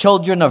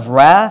 children of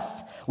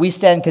wrath. We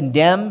stand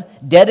condemned,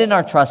 dead in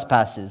our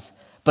trespasses,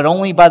 but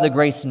only by the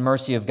grace and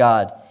mercy of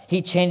God.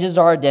 He changes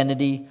our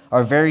identity,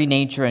 our very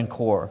nature and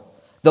core.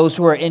 Those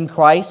who are in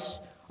Christ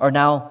are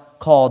now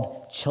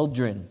called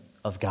children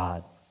of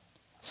God,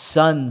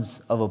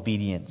 sons of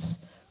obedience,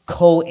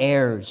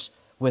 co-heirs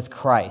with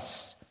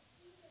Christ.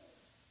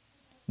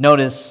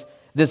 Notice,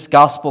 this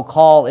gospel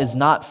call is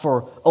not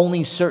for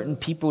only certain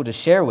people to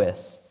share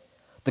with.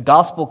 The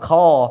gospel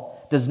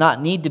call does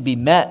not need to be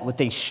met with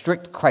a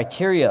strict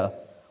criteria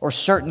or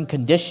certain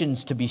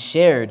conditions to be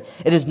shared.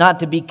 It is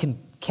not to be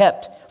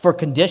kept for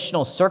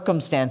conditional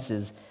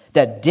circumstances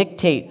that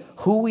dictate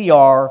who we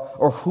are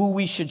or who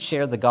we should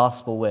share the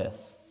gospel with.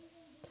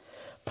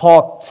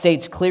 Paul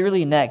states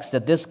clearly next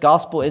that this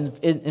gospel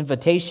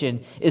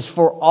invitation is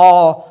for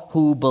all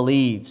who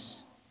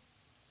believes.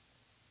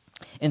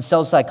 In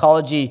cell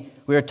psychology,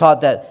 we are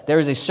taught that there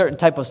is a certain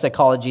type of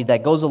psychology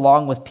that goes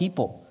along with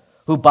people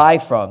who buy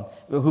from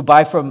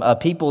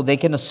people they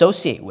can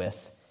associate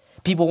with.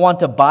 People want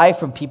to buy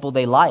from people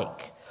they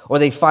like, or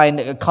they find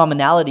a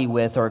commonality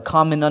with, or a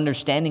common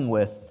understanding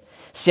with.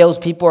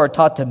 Salespeople are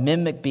taught to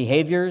mimic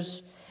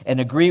behaviors and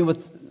agree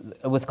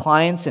with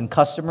clients and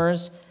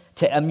customers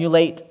to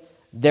emulate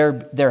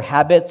their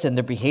habits and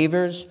their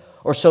behaviors,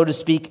 or so to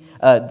speak,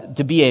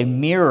 to be a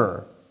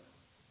mirror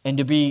and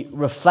to be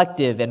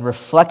reflective and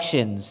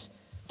reflections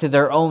to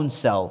their own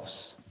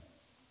selves.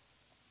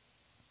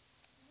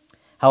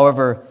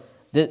 However,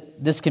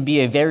 this can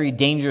be a very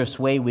dangerous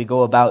way we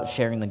go about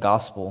sharing the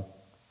gospel.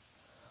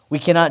 We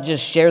cannot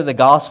just share the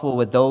gospel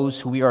with those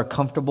who we are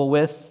comfortable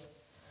with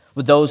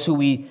those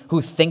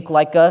who think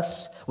like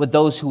us, with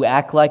those who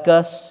act like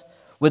us,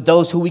 with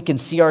those who we can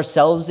see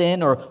ourselves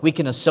in or we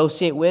can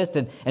associate with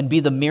and be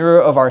the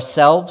mirror of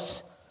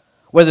ourselves,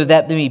 whether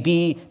that may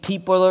be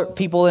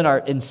people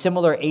in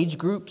similar age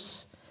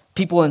groups,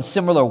 people in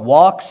similar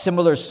walks,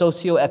 similar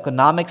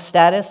socioeconomic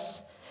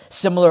status,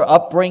 similar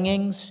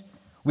upbringings.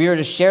 We are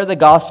to share the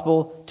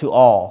gospel to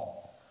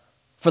all.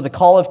 For the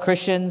call of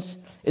Christians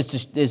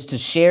is to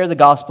share the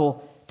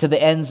gospel to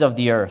the ends of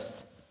the earth.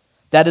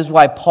 That is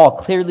why Paul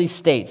clearly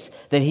states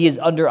that he is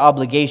under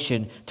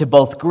obligation to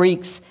both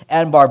Greeks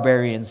and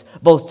barbarians,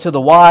 both to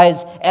the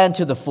wise and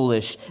to the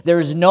foolish. There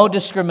is no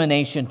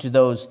discrimination to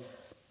those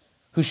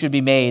who should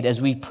be made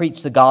as we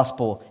preach the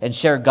gospel and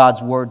share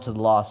God's word to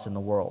the lost in the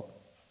world.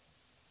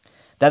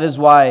 That is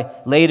why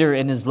later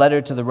in his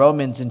letter to the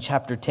Romans in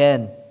chapter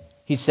 10,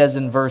 he says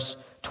in verse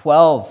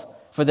 12,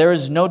 "For there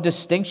is no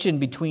distinction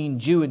between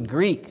Jew and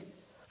Greek,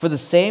 for the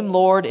same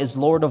Lord is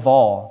Lord of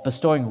all,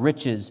 bestowing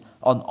riches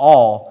on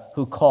all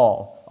who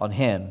call on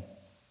him."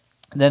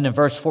 And then in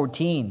verse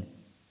 14,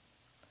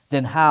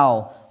 "Then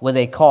how will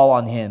they call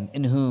on him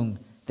in whom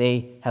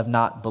they have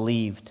not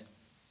believed?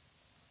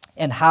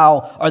 And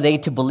how are they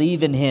to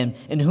believe in him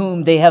in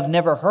whom they have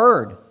never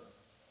heard?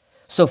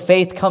 So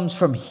faith comes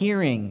from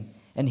hearing,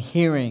 and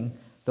hearing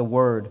the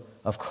word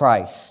of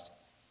Christ."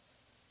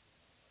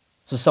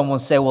 So someone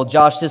say, "Well,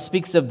 Josh, this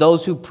speaks of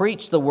those who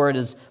preach the word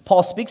as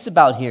Paul speaks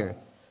about here.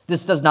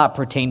 This does not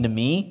pertain to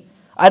me.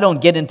 I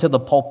don't get into the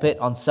pulpit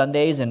on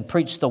Sundays and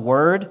preach the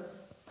word."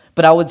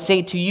 But I would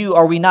say to you,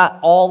 are we not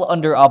all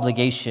under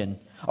obligation?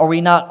 Are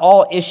we not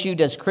all issued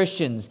as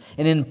Christians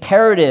an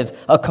imperative,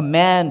 a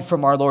command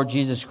from our Lord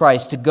Jesus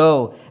Christ to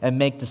go and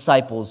make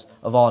disciples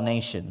of all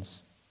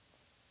nations?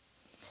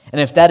 And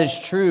if that is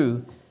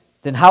true,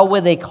 then how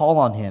will they call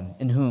on him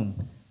in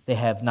whom they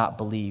have not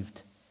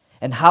believed?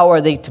 And how are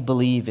they to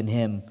believe in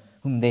him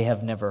whom they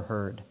have never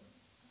heard?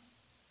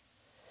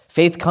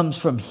 Faith comes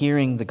from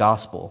hearing the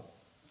gospel,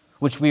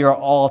 which we are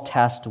all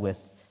tasked with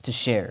to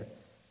share,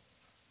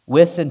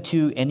 with and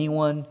to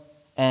anyone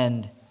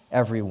and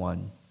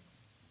everyone.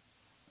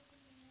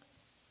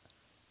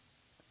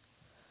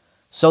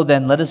 So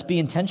then, let us be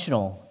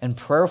intentional and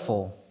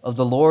prayerful of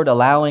the Lord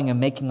allowing and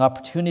making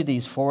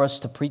opportunities for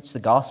us to preach the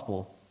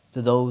gospel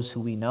to those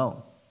who we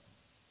know,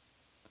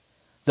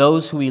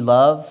 those who we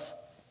love,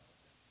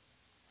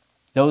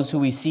 those who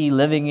we see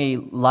living a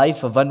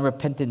life of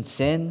unrepentant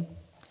sin,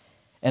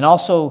 and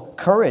also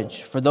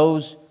courage for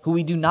those who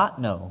we do not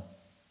know,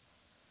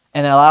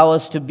 and allow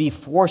us to be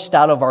forced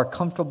out of our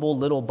comfortable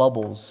little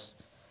bubbles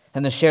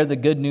and to share the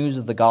good news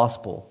of the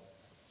gospel,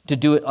 to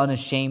do it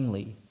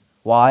unashamedly.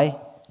 Why?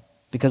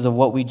 Because of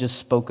what we just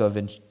spoke of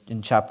in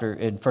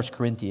 1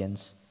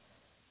 Corinthians.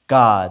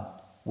 God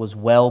was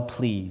well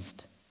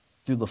pleased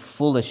through the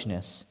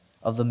foolishness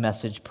of the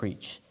message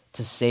preached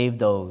to save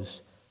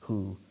those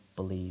who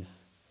believe.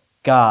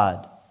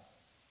 God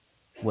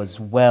was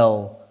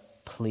well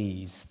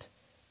pleased.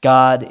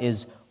 God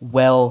is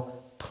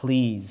well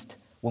pleased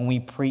when we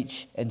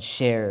preach and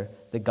share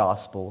the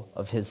gospel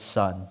of his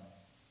Son.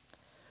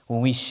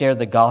 When we share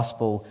the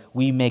gospel,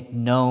 we make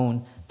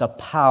known the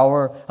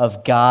power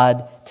of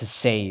God to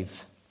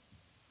save.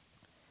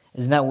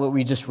 Isn't that what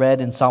we just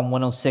read in Psalm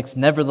 106?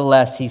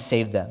 Nevertheless, he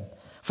saved them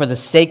for the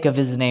sake of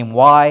his name.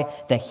 Why?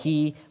 That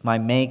he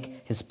might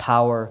make his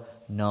power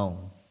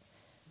known.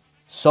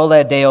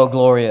 Sole Deo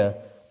Gloria.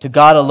 To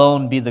God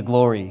alone be the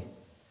glory.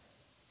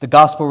 The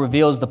gospel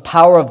reveals the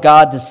power of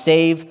God to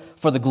save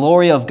for the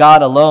glory of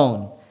God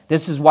alone.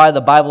 This is why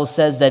the Bible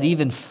says that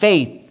even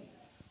faith,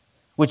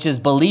 which is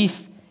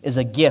belief, is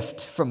a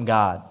gift from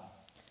God.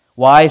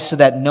 Why? So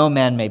that no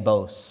man may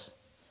boast.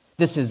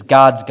 This is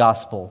God's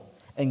gospel,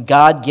 and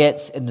God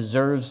gets and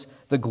deserves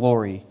the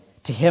glory.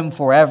 To him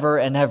forever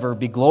and ever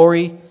be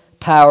glory,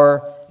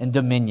 power, and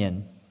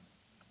dominion.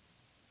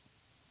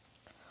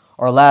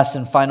 Our last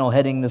and final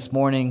heading this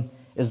morning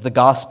is the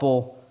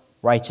gospel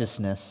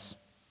righteousness.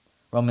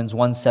 Romans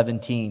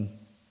 1:17.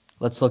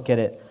 Let's look at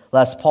it.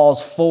 Last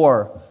Paul's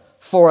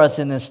for us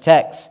in this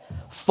text.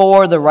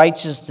 For the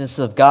righteousness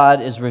of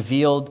God is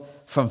revealed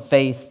from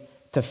faith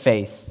to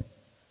faith.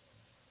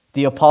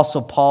 The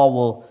Apostle Paul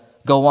will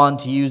go on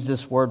to use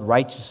this word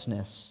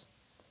righteousness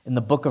in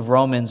the book of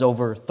Romans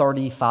over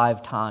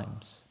 35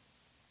 times.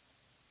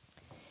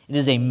 It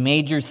is a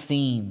major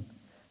theme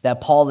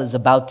that Paul is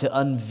about to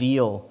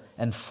unveil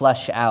and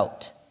flesh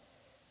out.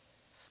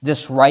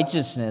 This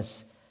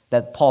righteousness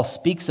that Paul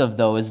speaks of,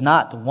 though, is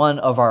not one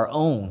of our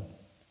own,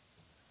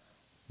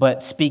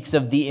 but speaks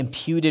of the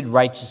imputed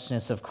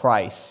righteousness of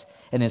Christ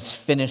and his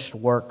finished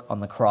work on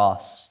the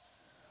cross.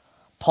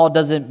 Paul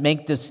doesn't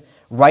make this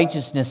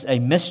righteousness a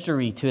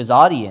mystery to his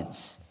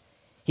audience.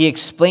 He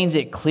explains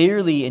it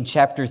clearly in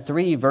chapter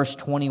 3, verse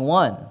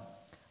 21.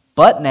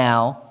 But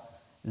now,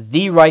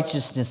 the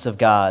righteousness of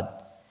God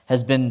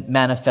has been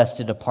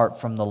manifested apart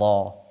from the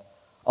law.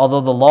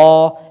 Although the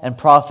law and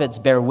prophets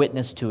bear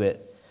witness to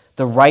it,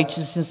 the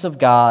righteousness of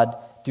God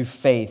through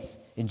faith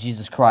in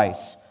Jesus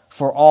Christ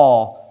for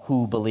all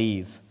who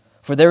believe.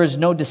 For there is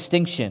no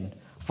distinction,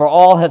 for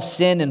all have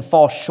sinned and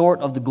fall short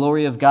of the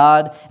glory of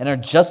God and are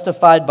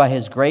justified by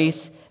his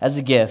grace as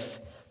a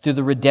gift through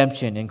the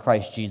redemption in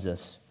Christ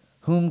Jesus,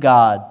 whom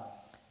God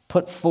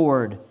put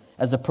forward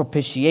as a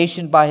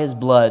propitiation by his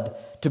blood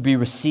to be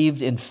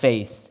received in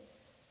faith.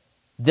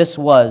 This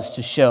was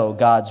to show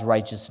God's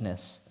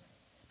righteousness.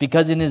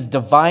 Because in his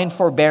divine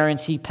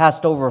forbearance he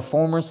passed over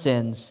former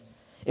sins,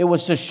 it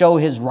was to show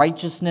his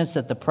righteousness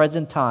at the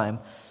present time,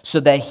 so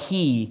that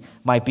he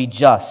might be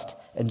just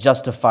and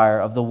justifier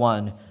of the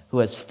one who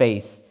has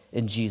faith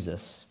in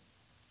Jesus.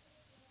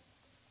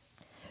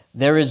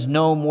 There is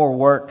no more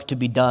work to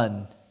be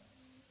done.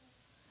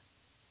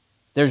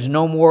 There's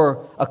no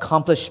more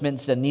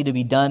accomplishments that need to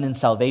be done in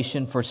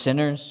salvation for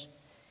sinners.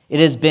 It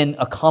has been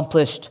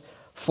accomplished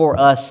for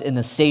us in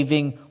the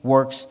saving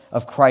works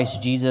of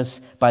Christ Jesus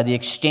by the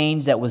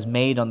exchange that was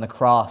made on the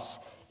cross.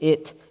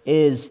 It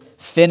is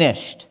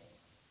finished.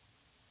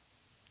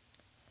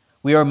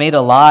 We are made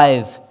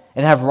alive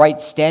and have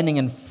right standing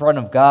in front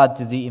of God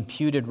through the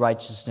imputed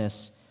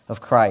righteousness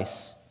of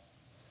Christ.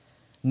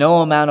 No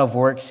amount of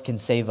works can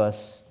save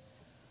us.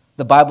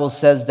 The Bible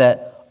says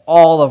that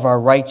all of our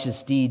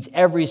righteous deeds,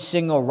 every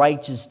single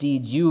righteous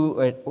deed you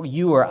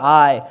or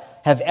I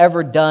have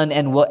ever done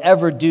and will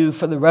ever do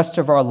for the rest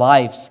of our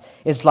lives,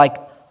 it's like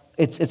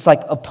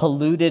a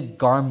polluted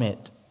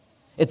garment.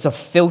 It's a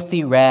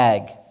filthy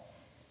rag.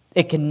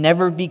 It can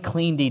never be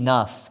cleaned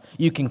enough.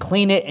 You can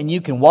clean it and you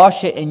can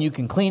wash it and you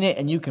can clean it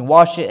and you can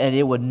wash it, and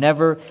it would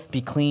never be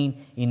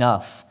clean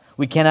enough.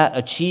 We cannot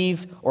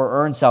achieve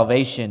or earn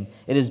salvation.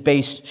 It is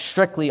based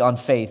strictly on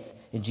faith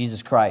in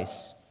Jesus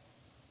Christ.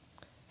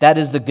 That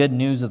is the good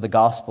news of the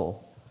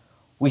gospel.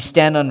 We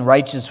stand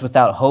unrighteous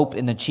without hope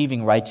in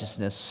achieving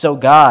righteousness. So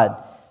God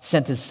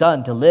sent his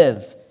Son to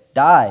live,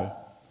 die,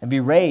 and be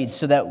raised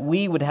so that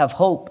we would have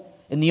hope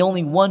in the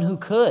only one who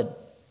could,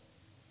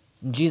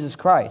 in Jesus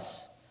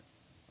Christ.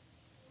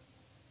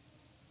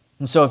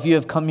 And so if you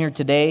have come here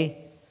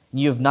today and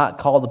you have not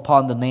called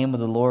upon the name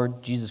of the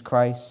Lord Jesus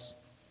Christ,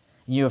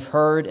 and you have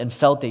heard and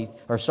felt you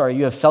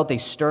have felt a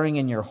stirring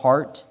in your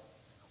heart,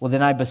 well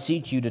then I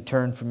beseech you to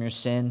turn from your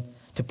sin,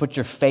 to put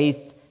your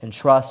faith and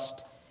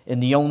trust in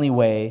the only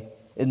way,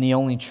 in the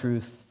only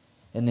truth,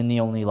 and in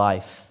the only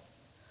life.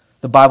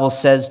 The Bible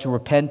says to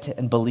repent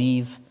and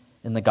believe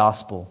in the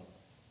gospel.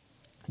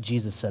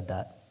 Jesus said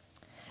that.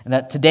 And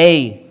that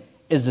today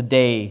is the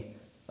day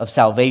of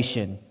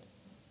salvation.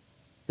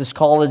 This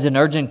call is an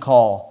urgent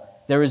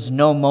call. There is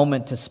no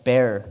moment to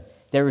spare.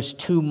 There is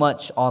too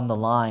much on the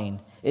line.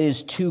 It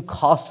is too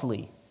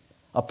costly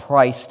a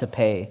price to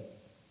pay.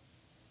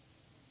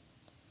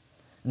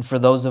 And for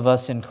those of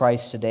us in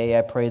Christ today,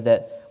 I pray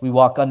that we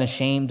walk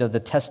unashamed of the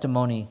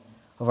testimony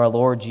of our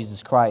Lord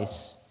Jesus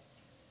Christ,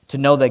 to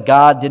know that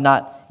God did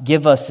not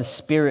give us a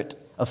spirit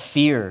of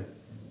fear,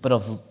 but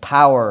of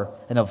power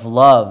and of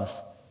love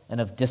and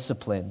of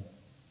discipline.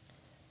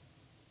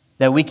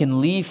 That we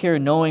can leave here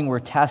knowing we're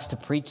tasked to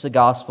preach the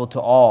gospel to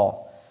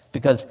all,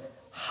 because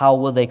how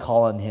will they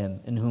call on him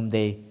in whom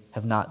they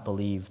have not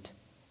believed?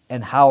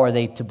 And how are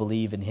they to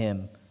believe in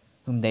him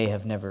whom they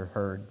have never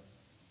heard?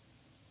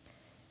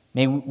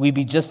 May we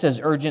be just as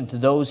urgent to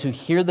those who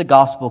hear the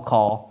gospel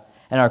call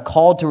and are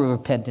called to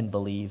repent and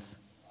believe,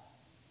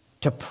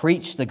 to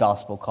preach the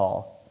gospel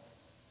call,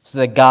 so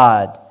that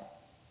God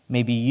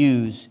may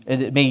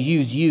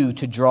use you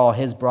to draw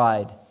his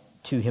bride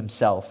to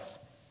himself.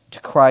 To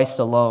Christ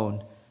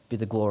alone be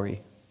the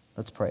glory.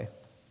 Let's pray.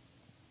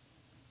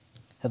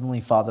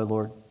 Heavenly Father,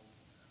 Lord,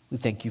 we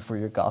thank you for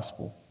your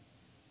gospel.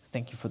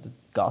 Thank you for the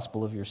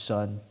gospel of your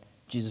Son,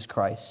 Jesus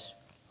Christ.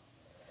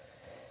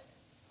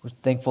 We're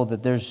thankful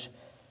that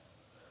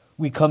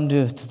we come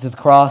to the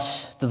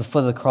cross, to the foot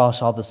of the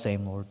cross, all the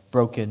same, Lord,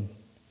 broken,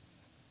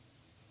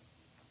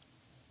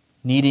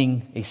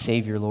 needing a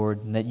Savior,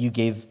 Lord, and that you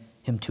gave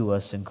him to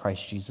us in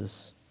Christ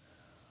Jesus.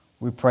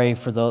 We pray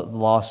for the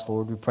lost,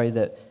 Lord. We pray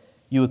that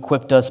you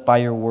equipped us by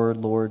your word,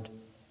 Lord,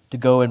 to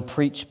go and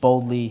preach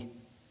boldly,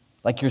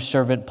 like your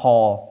servant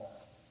Paul,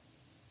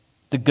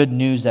 the good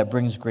news that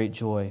brings great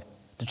joy,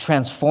 the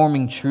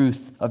transforming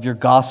truth of your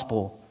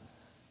gospel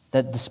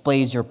that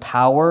displays your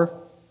power,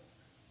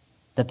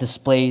 that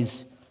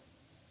displays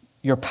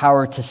your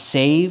power to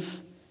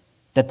save,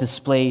 that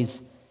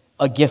displays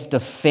a gift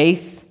of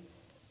faith,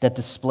 that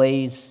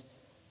displays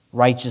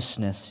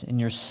righteousness in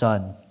your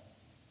Son.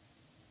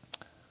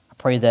 I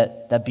pray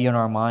that be in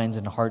our minds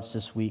and hearts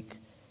this week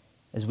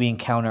as we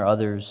encounter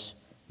others.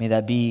 May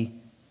that be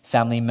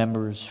family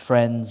members,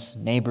 friends,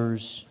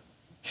 neighbors,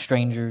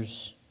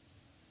 strangers,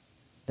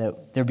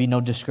 that there be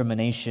no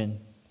discrimination,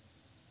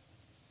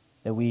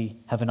 that we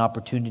have an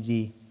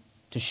opportunity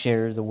to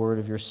share the word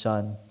of your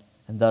Son,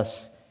 and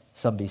thus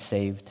some be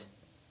saved.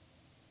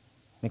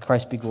 May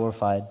Christ be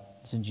glorified.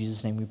 It's in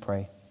Jesus' name we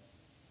pray.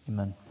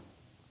 Amen.